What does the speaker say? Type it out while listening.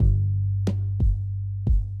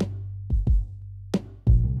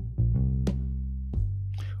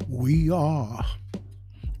We are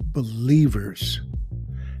believers,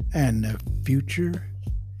 and the future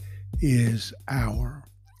is our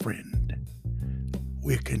friend.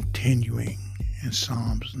 We're continuing in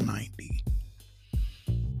Psalms 90.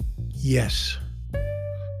 Yes,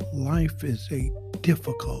 life is a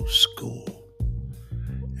difficult school,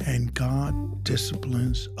 and God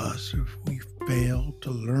disciplines us if we fail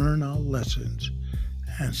to learn our lessons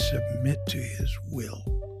and submit to His will.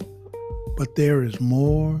 But there is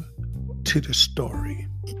more to the story.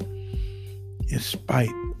 In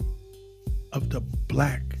spite of the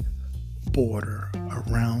black border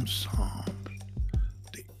around Psalms,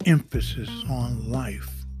 the emphasis on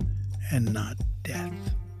life and not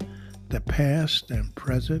death, the past and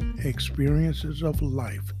present experiences of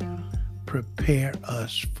life prepare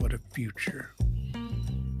us for the future,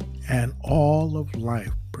 and all of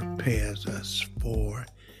life prepares us for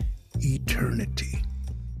eternity.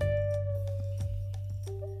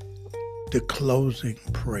 The closing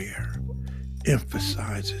prayer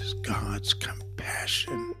emphasizes God's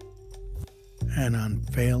compassion and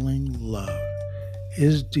unfailing love.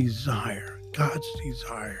 God's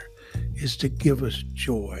desire is to give us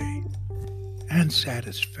joy and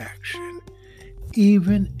satisfaction,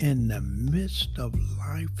 even in the midst of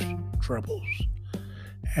life's troubles,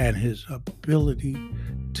 and His ability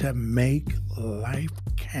to make life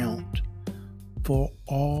count for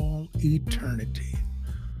all eternity.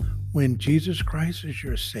 When Jesus Christ is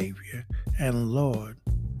your Savior and Lord,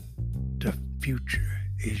 the future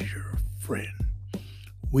is your friend.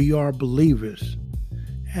 We are believers,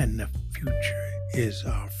 and the future is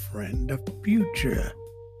our friend. The future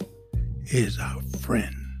is our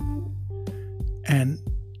friend. And,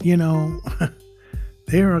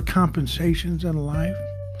 there are compensations in life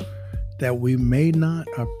that we may not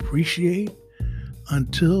appreciate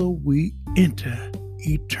until we enter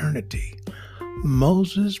eternity.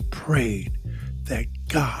 Moses prayed that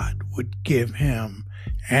God would give him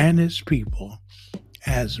and his people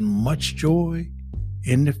as much joy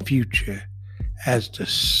in the future as the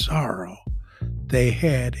sorrow they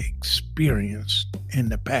had experienced in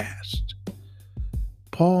the past.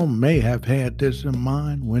 Paul may have had this in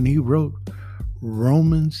mind when he wrote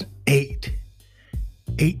Romans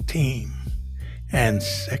 8:18 and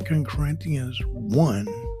 2 Corinthians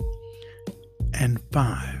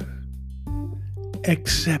 1:5.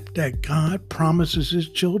 Except that God promises His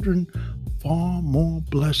children far more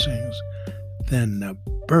blessings than the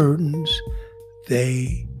burdens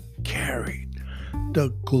they carried. The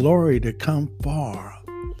glory to come far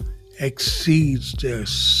exceeds the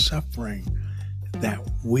suffering that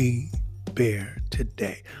we bear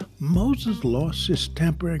today. Moses lost his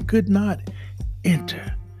temper and could not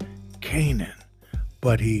enter Canaan,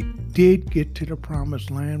 but he did get to the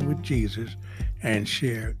promised land with Jesus and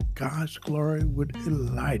share God's glory with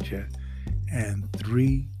Elijah and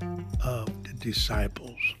 3 of the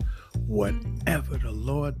disciples. Whatever the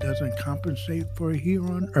Lord doesn't compensate for here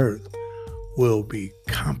on earth will be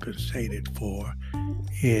compensated for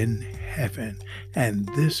in heaven. And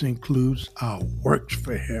this includes our works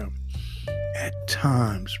for Him. At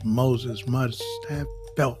times, Moses must have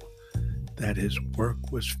felt that his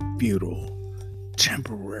work was futile,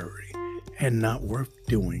 temporary, and not worth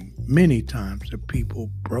doing. Many times the people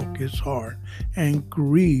broke his heart and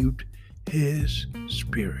grieved his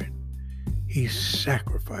spirit. He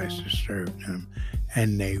sacrificed to serve them,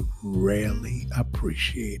 and they rarely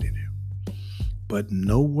appreciated him. But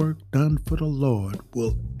no work done for the Lord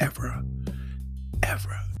will ever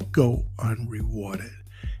go unrewarded.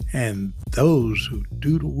 And those who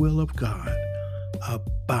do the will of God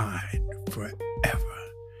abide forever.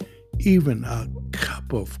 Even a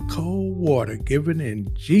cup of cold water given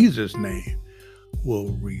in Jesus' name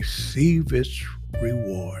will receive its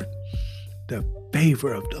reward. The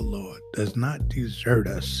favor of the Lord does not desert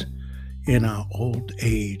us in our old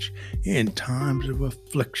age, in times of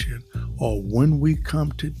affliction, or when we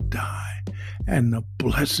come to die. And the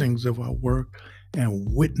blessings of our work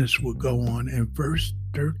and witness will go on. In verse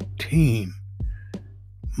 13,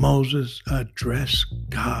 Moses addressed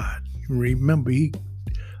God. Remember, he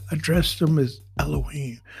addressed him as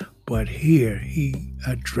Elohim, but here he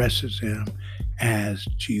addresses him as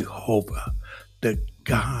Jehovah, the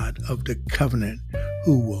God of the covenant,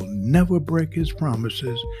 who will never break His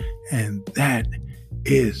promises, and that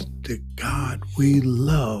is the God we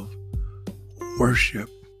love, worship,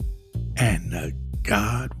 and the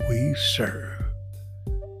God we serve.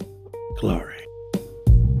 Glory.